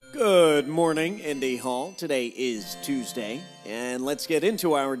morning, Indy Hall. Today is Tuesday, and let's get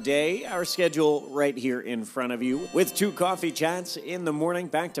into our day, our schedule right here in front of you, with 2 coffee chats in the morning,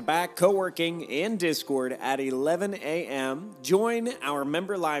 back-to-back, co-working in Discord at 11 a.m. Join our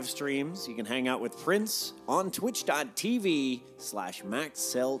member live streams. You can hang out with Prince on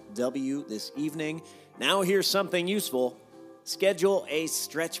twitch.tv/MaxCellW this evening. Now here's something useful. Schedule a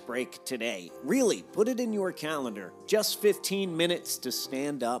stretch break today. Really, put it in your calendar. Just 15 minutes to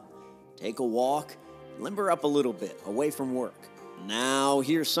stand up, take a walk, limber up a little bit away from work. Now,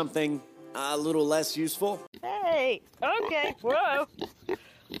 here's something a little less useful. Hey, okay, whoa.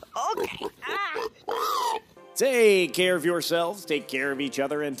 Okay, Take care of yourselves, take care of each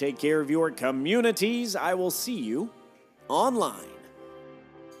other, and take care of your communities. I will see you online.